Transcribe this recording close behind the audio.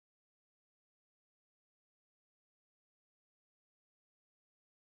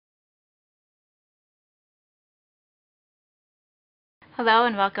Hello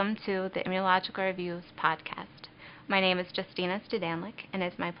and welcome to the Immunological Reviews podcast. My name is Justina Studanlik, and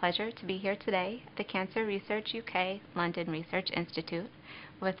it's my pleasure to be here today at the Cancer Research UK London Research Institute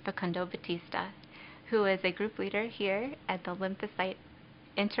with Facundo Batista, who is a group leader here at the Lymphocyte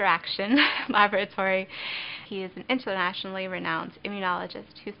Interaction Laboratory. He is an internationally renowned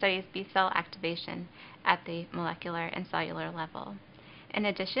immunologist who studies B-cell activation at the molecular and cellular level. In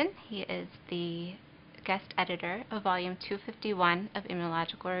addition, he is the guest editor of Volume 251 of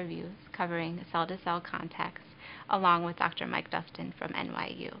Immunological Reviews, covering cell-to-cell contacts, along with Dr. Mike Dustin from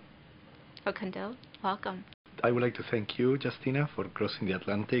NYU. Facundo, welcome. I would like to thank you, Justina, for crossing the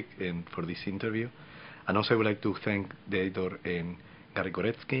Atlantic and for this interview. And also I would like to thank the editor, Gary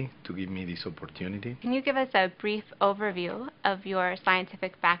Koretsky, to give me this opportunity. Can you give us a brief overview of your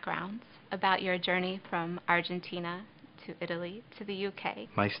scientific backgrounds, about your journey from Argentina to Italy to the UK?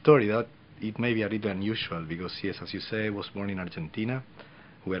 My story, that it may be a little unusual because, yes, as you say, I was born in Argentina,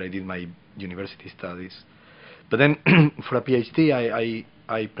 where I did my university studies. But then, for a PhD,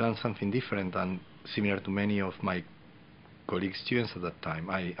 I planned something different and similar to many of my colleague students at that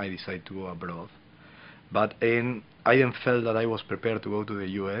time. I decided to go abroad. But I then felt that I was prepared to go to the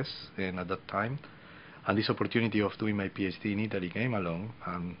US at that time. And this opportunity of doing my PhD in Italy came along,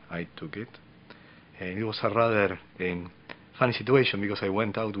 and I took it. And it was a rather funny situation because I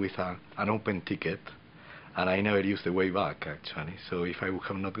went out with an open ticket, and I never used the way back, actually. So if I would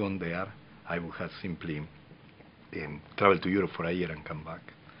have not gone there, I would have simply traveled to Europe for a year and come back.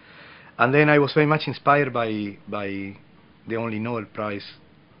 And then I was very much inspired by the only Nobel Prize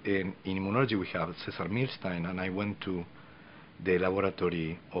in immunology we have, Cesar Milstein, and I went to the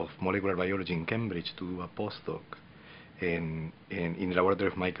laboratory of molecular biology in Cambridge to do a postdoc in the laboratory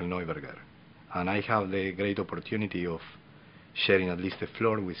of Michael Neuberger. And I have the great opportunity of sharing at least the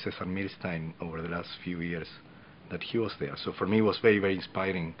floor with Cesar Milstein over the last few years that he was there. So for me it was very, very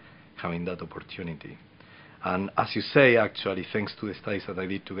inspiring having that opportunity. And as you say, actually, thanks to the studies that I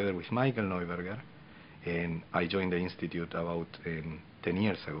did together with Michael Neuberger, and I joined the Institute about 10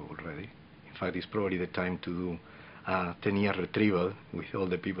 years ago already. In fact, it's probably the time to do a 10-year retrieval with all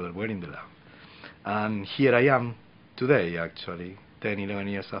the people that were in the lab. And here I am today, actually, 10, 11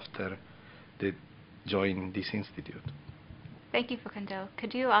 years after they joined this institute. Thank you, Facundo.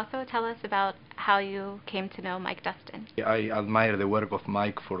 Could you also tell us about how you came to know Mike Dustin? I admire the work of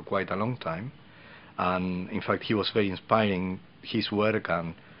Mike for quite a long time. And in fact, he was very inspiring, his work,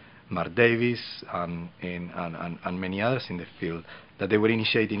 and Mark Davis and many others in the field, that they were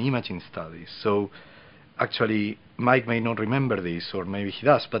initiating imaging studies. So actually, Mike may not remember this, or maybe he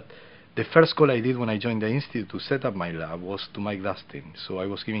does, but the first call I did when I joined the institute to set up my lab was to Mike Dustin. So I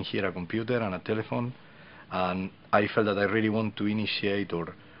was given here a computer and a telephone, and I felt that I really want to initiate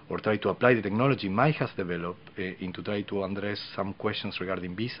or try to apply the technology Mike has developed to try to address some questions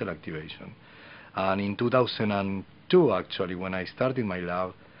regarding B-cell activation. And in 2002, actually, when I started my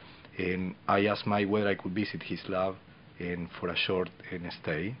lab, I asked Mike whether I could visit his lab for a short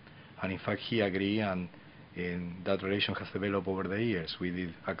stay. And in fact, he agreed, and that relation has developed over the years. We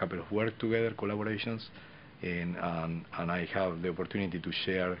did a couple of work together, collaborations, and I have the opportunity to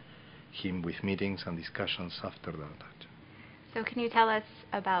share him with meetings and discussions after that. So can you tell us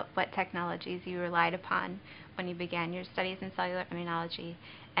about what technologies you relied upon when you began your studies in cellular immunology,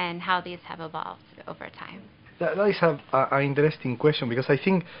 and how these have evolved over time? That is an interesting question, because I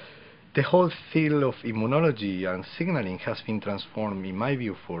think the whole field of immunology and signaling has been transformed, in my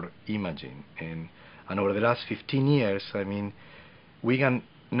view, for imaging. And over the last 15 years, I mean, we can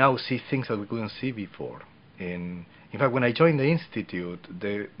now see things that we couldn't see before. And in fact, when I joined the institute,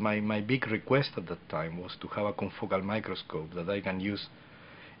 my big request at that time was to have a confocal microscope that I can use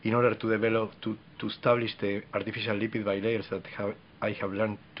in order to develop, to establish the artificial lipid bilayers that I have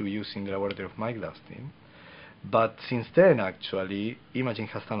learned to use in the laboratory of Mike Dustin. But since then, actually, imaging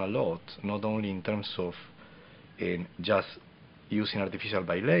has done a lot, not only in terms of just using artificial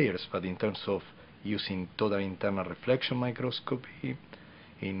bilayers, but in terms of using total internal reflection microscopy,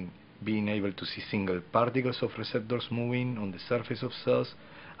 in being able to see single particles of receptors moving on the surface of cells,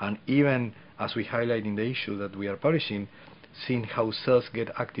 and even, as we highlight in the issue that we are publishing, seeing how cells get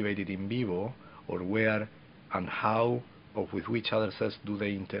activated in vivo, or where and how, or with which other cells do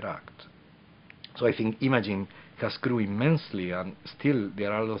they interact. So I think imaging has grew immensely, and still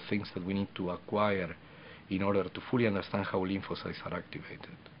there are a lot of things that we need to acquire in order to fully understand how lymphocytes are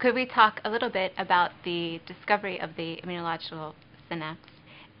activated. Could we talk a little bit about the discovery of the immunological synapse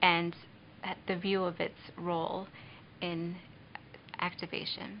and the view of its role in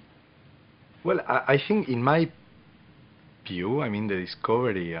activation? Well, I think in my view, I mean, the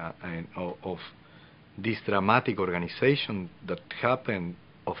discovery of this dramatic organization that happened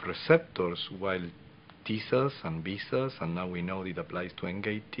of receptors while T cells and B cells, and now we know it applies to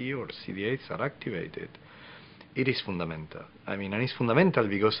NKT or CD8s, are activated, it is fundamental. I mean, and it's fundamental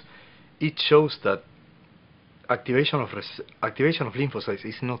because it shows that activation of lymphocytes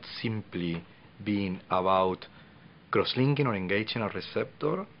is not simply being about cross-linking or engaging a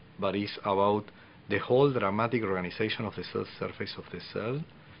receptor, but is about the whole dramatic organization of the cell surface of the cell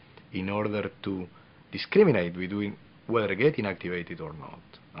in order to discriminate between whether getting activated or not.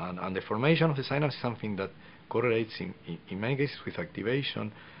 And the formation of the synapse is something that correlates in many cases with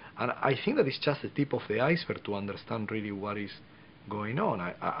activation. And I think that it's just the tip of the iceberg to understand really what is going on.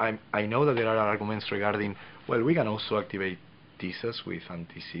 I know that there are arguments regarding, well, we can also activate T cells with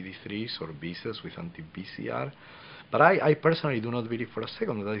anti-CD3s or B cells with anti-BCR, but I personally do not believe for a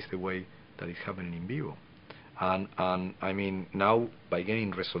second that is the way that is happening in vivo. And I mean, now by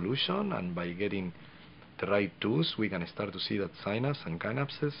getting resolution and by getting the right tools, we can start to see that synapses and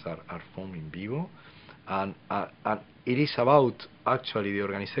synapses are formed in vivo. And it is about actually the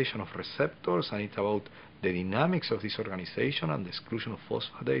organization of receptors, and it's about the dynamics of this organization and the exclusion of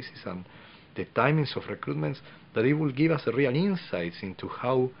phosphatases and the timings of recruitments, that it will give us a real insights into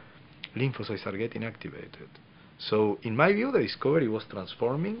how lymphocytes are getting activated. So in my view, the discovery was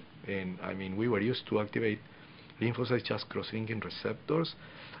transforming, and I mean, we were used to activate lymphocytes just cross-linking receptors.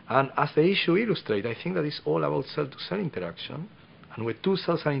 And as the issue illustrates, I think that it's all about cell-to-cell interaction. And when two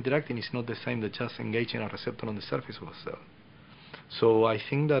cells are interacting, it's not the same that just engaging a receptor on the surface of a cell. So I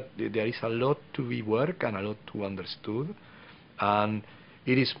think that there is a lot to be worked and a lot to understood. And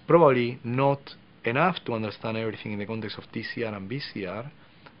it is probably not enough to understand everything in the context of TCR and BCR,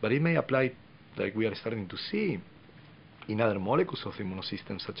 but it may apply, like we are starting to see, in other molecules of the immune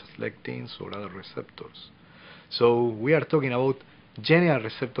system, such as lectins or other receptors. So we are talking about general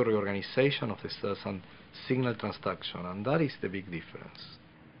receptor reorganization of the cells and signal transduction, and that is the big difference.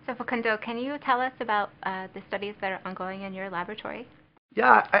 So Facundo, can you tell us about the studies that are ongoing in your laboratory?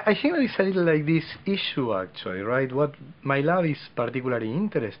 Yeah, I think it's a little like this issue actually, right? What my lab is particularly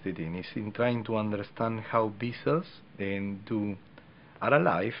interested in is in trying to understand how B cells are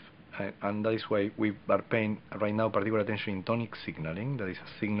alive, and that is why we are paying right now particular attention in tonic signaling. That is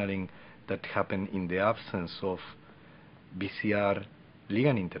a signaling that happens in the absence of BCR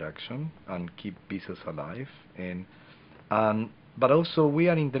ligand interaction and keep B cells alive. But also we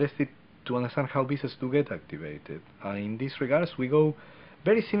are interested to understand how B cells do get activated. And in this regards, we go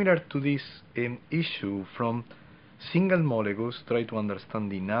very similar to this issue from single molecules, try to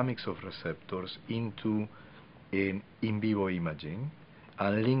understand dynamics of receptors into in vivo imaging,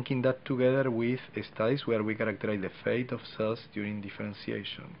 and linking that together with studies where we characterize the fate of cells during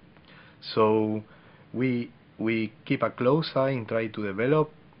differentiation. So we keep a close eye and try to develop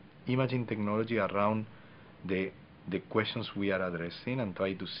imaging technology around the questions we are addressing, and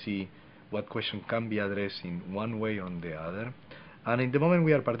try to see what question can be addressed in one way or the other. And in the moment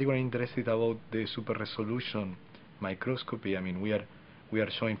we are particularly interested about the super resolution microscopy. I mean, we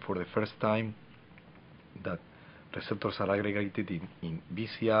are showing for the first time that receptors are aggregated in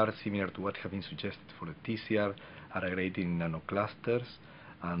BCR, similar to what has been suggested for the TCR, are aggregated in nanoclusters,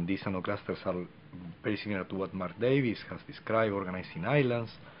 and these nanoclusters are very similar to what Mark Davis has described, organized in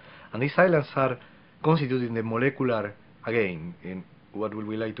islands. And these islands are constituted in the molecular, again, in what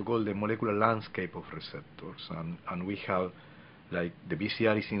we like to call the molecular landscape of receptors. And we have, like, the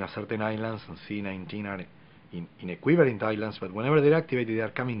BCR is in a certain islands, and CD19 are in equivalent islands, but whenever they're activated, they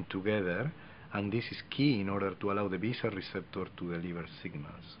are coming together, and this is key in order to allow the B-cell receptor to deliver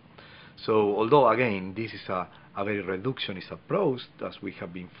signals. So although, again, this is a very reductionist approach, as we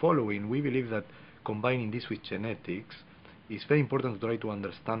have been following, we believe that combining this with genetics is very important to try to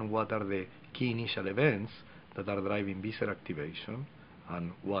understand what are the key initial events that are driving B-cell activation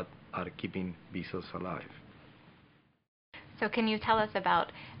and what are keeping B-cells alive. So can you tell us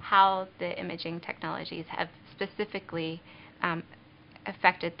about how the imaging technologies have specifically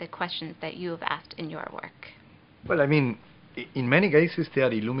affected the questions that you have asked in your work? Well, I mean, in many cases they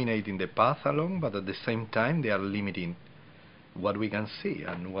are illuminating the path along, but at the same time they are limiting what we can see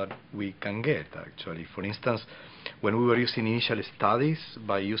and what we can get, actually. For instance, when we were using initial studies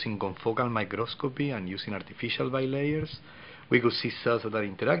by using confocal microscopy and using artificial bilayers, we could see cells that are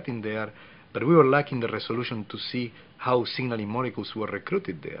interacting there, but we were lacking the resolution to see how signaling molecules were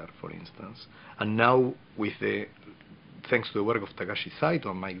recruited there, for instance. And now, with thanks to the work of Takashi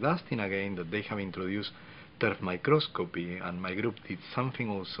Saito and Mike Dustin again, that they have introduced TERF microscopy, and my group did something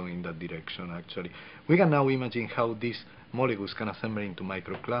also in that direction, actually. We can now imagine how these molecules can assemble into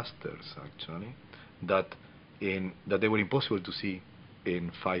microclusters, actually, that they were impossible to see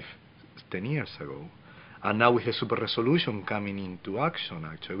in 5-10 years ago. And now with the super resolution coming into action,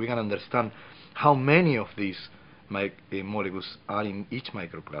 actually, we can understand how many of these molecules are in each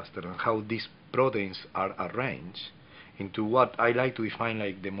microcluster and how these proteins are arranged into what I like to define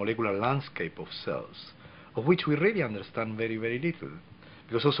like the molecular landscape of cells, of which we really understand very, very little.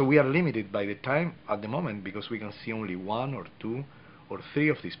 Because also we are limited by the time at the moment because we can see only one or two or three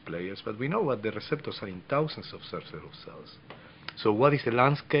of these players, but we know what the receptors are in thousands of subsets of cells. So what is the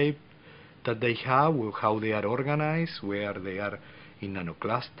landscape that they have, how they are organized, where they are in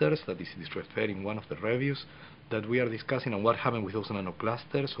nanoclusters, that is referred in one of the reviews that we are discussing, and what happens with those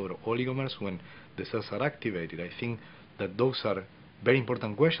nanoclusters or oligomers when the cells are activated. I think that those are very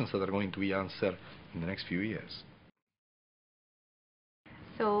important questions that are going to be answered in the next few years.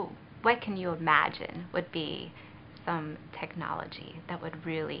 So what can you imagine would be some technology that would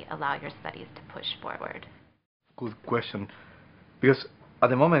really allow your studies to push forward? Good question. Because at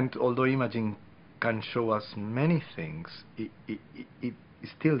the moment, although imaging can show us many things, it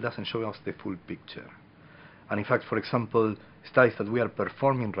still doesn't show us the full picture. And in fact, for example, studies that we are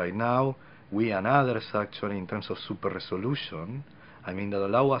performing right now, we and others actually in terms of super resolution, I mean that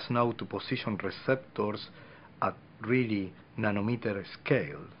allow us now to position receptors at really nanometer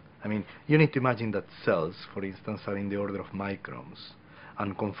scale. I mean, you need to imagine that cells, for instance, are in the order of microns.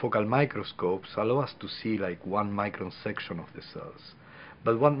 And confocal microscopes allow us to see like 1 micron section of the cells.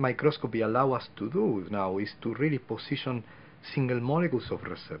 But what microscopy allows us to do now is to really position single molecules of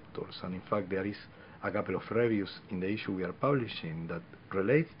receptors. And in fact, there is a couple of reviews in the issue we are publishing that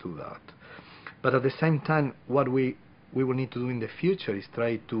relate to that. But at the same time, what we will need to do in the future is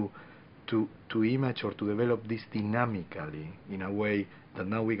try to image or to develop this dynamically in a way that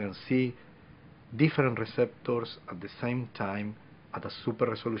now we can see different receptors at the same time at a super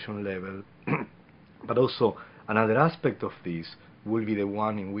resolution level. But also another aspect of this will be the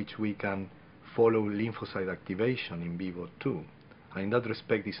one in which we can follow lymphocyte activation in vivo too. And in that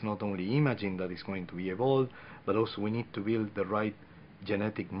respect, it's not only imaging that is going to be evolved, but also we need to build the right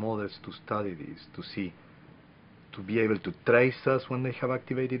genetic models to study this, to be able to trace cells when they have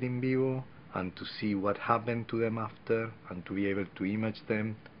activated in vivo, and to see what happened to them after, and to be able to image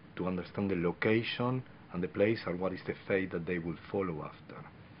them, to understand the location and the place and what is the fate that they will follow after.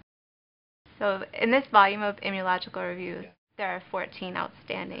 So in this volume of Immunological Reviews, there are 14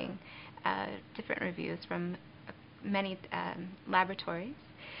 outstanding different reviews from many laboratories.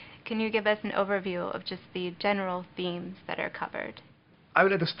 Can you give us an overview of just the general themes that are covered? I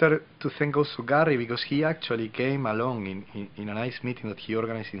would like to start to thank also Gary, because he actually came along in a nice meeting that he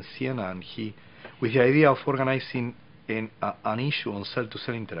organized in Siena, and he, with the idea of organizing an issue on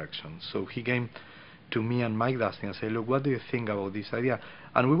cell-to-cell interaction. So he came to me and Mike Dustin and said, look, what do you think about this idea?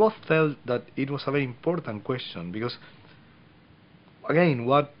 And we both felt that it was a very important question, because again,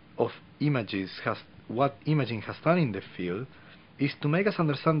 what imaging has done in the field is to make us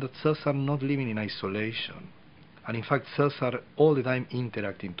understand that cells are not living in isolation. And in fact, cells are all the time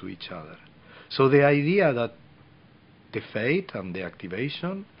interacting to each other. So the idea that the fate and the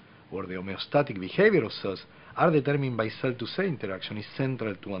activation or the homeostatic behavior of cells are determined by cell-to-cell interaction is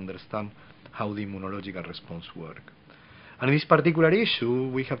central to understand how the immunological response works. And in this particular issue,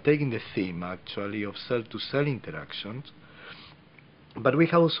 we have taken the theme, actually, of cell-to-cell interactions, but we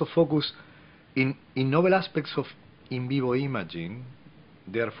have also focused in novel aspects of in vivo imaging.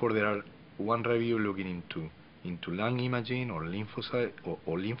 Therefore, there are one review looking into lung imaging or lymphocyte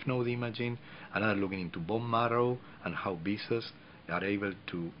or lymph node imaging, another looking into bone marrow and how B cells are able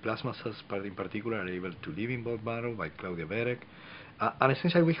to, plasma cells in particular, are able to live in bone marrow by Claudia Berek. And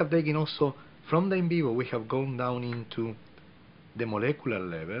essentially we have taken also, from the in vivo, we have gone down into the molecular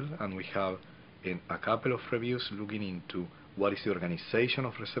level, and we have in a couple of reviews looking into what is the organization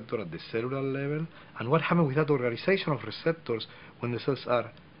of receptor at the cellular level, and what happens with that organization of receptors when the cells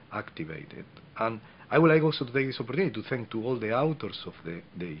are activated. And I would like also to take this opportunity to thank to all the authors of the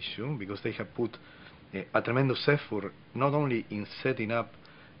issue, because they have put a tremendous effort not only in setting up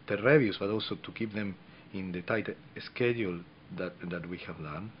the reviews, but also to keep them in the tight schedule that we have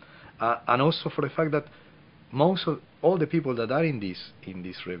done, and also for the fact that most of all the people that are in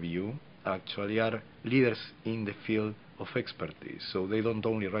this review actually are leaders in the field of expertise. So they don't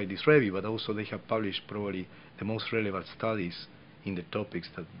only write this review, but also they have published probably the most relevant studies in the topics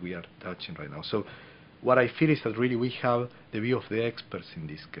that we are touching right now. So what I feel is that really we have the view of the experts in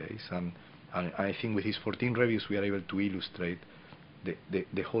this case, and I think with these 14 reviews we are able to illustrate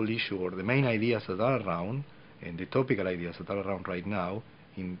the whole issue, or the main ideas that are around, and the topical ideas that are around right now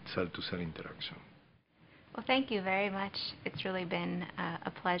in cell-to-cell interaction. Well, thank you very much. It's really been a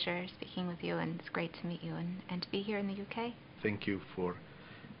pleasure speaking with you, and it's great to meet you and to be here in the UK. Thank you for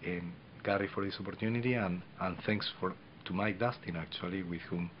Gary, for this opportunity, and thanks to Mike Dustin, actually, with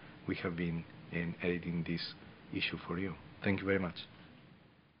whom we have been editing this issue for you. Thank you very much.